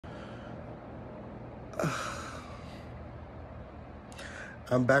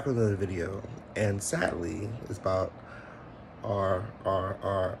I'm back with another video, and sadly, it's about our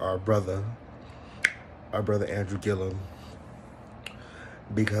brother Andrew Gillum,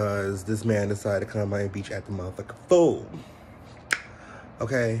 because this man decided to come to Miami Beach at the motherfucking fool.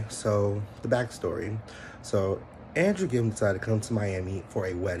 Okay, so the backstory. So Andrew Gillum decided to come to Miami for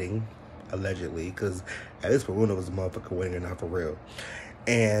a wedding, allegedly, because at this point, we don't know if it was a motherfucking wedding or not for real.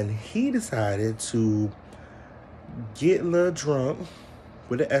 And he decided to get a little drunk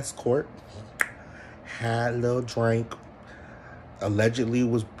with an escort, had a little drink, allegedly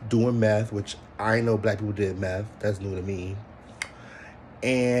was doing meth, which I know black people did meth. That's new to me.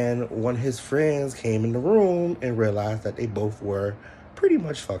 And one of his friends came in the room and realized that they both were pretty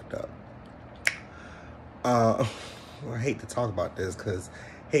much fucked up. I hate to talk about this because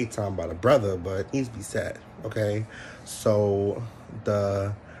I hate talking about a brother, but it needs to be said, okay? So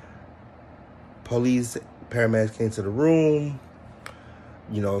the police, paramedics came to the room,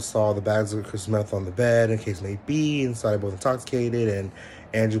 saw the bags of crystal meth on the bed, in case may be, and saw they both intoxicated. And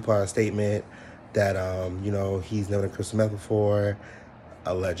Andrew put out a statement that, he's never done crystal meth before,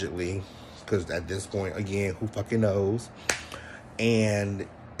 allegedly, because at this point, again, who fucking knows? And,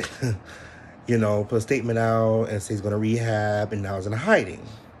 put a statement out and say he's going to rehab, and now he's in hiding.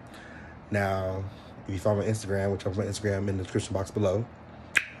 Now, if you follow my Instagram, which I'll put my Instagram in the description box below,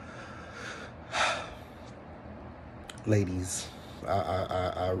 ladies,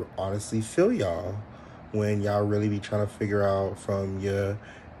 I honestly feel y'all when y'all really be trying to figure out from your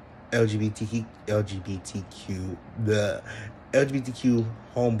LGBTQ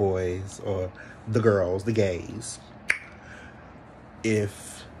homeboys or the girls, the gays,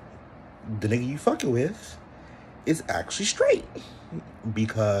 if the nigga you fucking with is actually straight.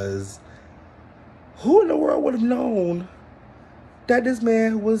 Because who in the world would have known that this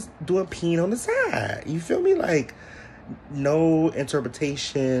man was doing peeing on the side? You feel me? Like, no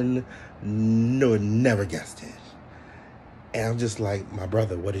interpretation, no, never guessed it. And I'm just like, my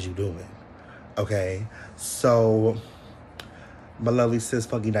brother, what is you doing? Okay, so my lovely sis,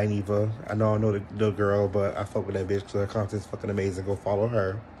 Funky Dineva, I know the girl, but I fuck with that bitch because her content's fucking amazing. Go follow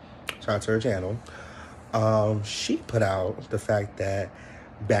her. Shout out to her channel. She put out the fact that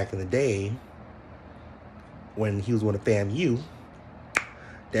back in the day, when he was on the FAMU,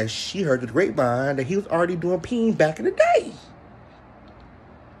 that she heard the grapevine that he was already doing peeing back in the day.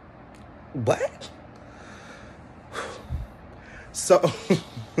 What? So,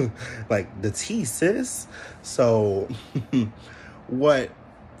 like, the tea, sis. So, what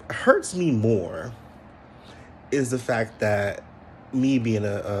hurts me more is the fact that me being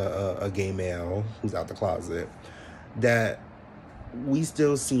a gay male who's out the closet, that we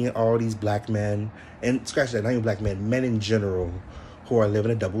still seeing all these black men, and scratch that, not even black men in general, who are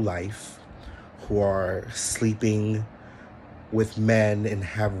living a double life, who are sleeping with men and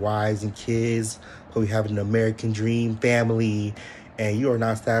have wives and kids, who have an American dream family, and you are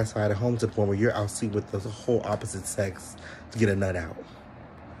not satisfied at home to the point where you're out sleeping with the whole opposite sex to get a nut out.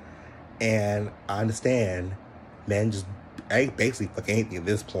 And I understand men just basically fucking anything at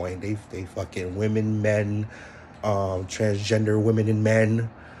this point. They fucking women, men, transgender women and men.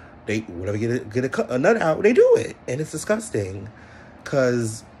 They whatever get a nut out, they do it, and it's disgusting.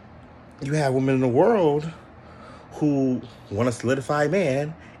 Because you have women in the world who want to solidify a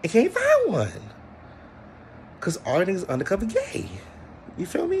man and can't find one. Because all the niggas undercover gay. You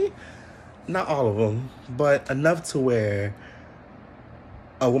feel me? Not all of them, but enough to where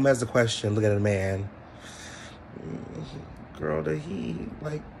a woman has a question, look at a man. Girl, did he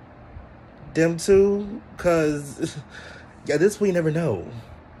like them too? Because yeah, this we never know.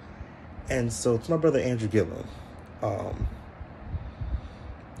 And so to my brother Andrew Gillum,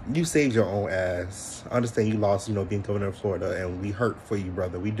 you saved your own ass. I understand you lost, being governor of Florida, and we hurt for you,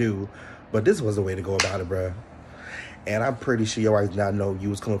 brother. We do. But this was the way to go about it, bruh. And I'm pretty sure your wife did not know you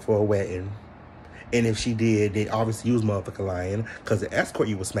was coming for a wedding. And if she did, then obviously you was motherfucking lying. Because the escort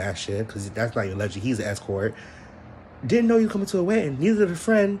you was smashing, because that's not even legend, he's an escort, didn't know you were coming to a wedding. Neither did the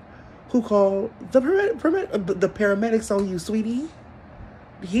friend who called the paramedics on you, sweetie.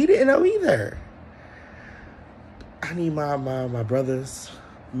 He didn't know either. I need my brothers,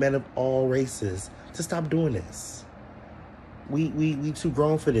 men of all races, to stop doing this. We too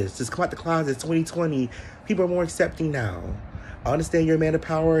grown for this. Just come out the closet. It's 2020. People are more accepting now. I understand you're a man of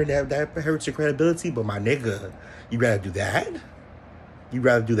power and that hurts your credibility, but my nigga, you rather do that? You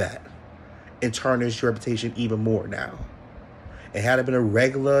rather do that and tarnish your reputation even more now. And had it been a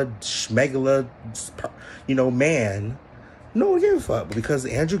regular, schmegula, man, no one gave a fuck. But because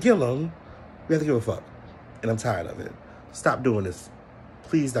Andrew Gillum, we have to give a fuck. And I'm tired of it. Stop doing this.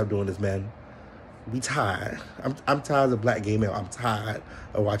 Please stop doing this, man. We tired. I'm tired as a black gay male. I'm tired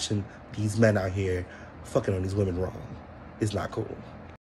of watching these men out here fucking on these women wrong. It's not cool.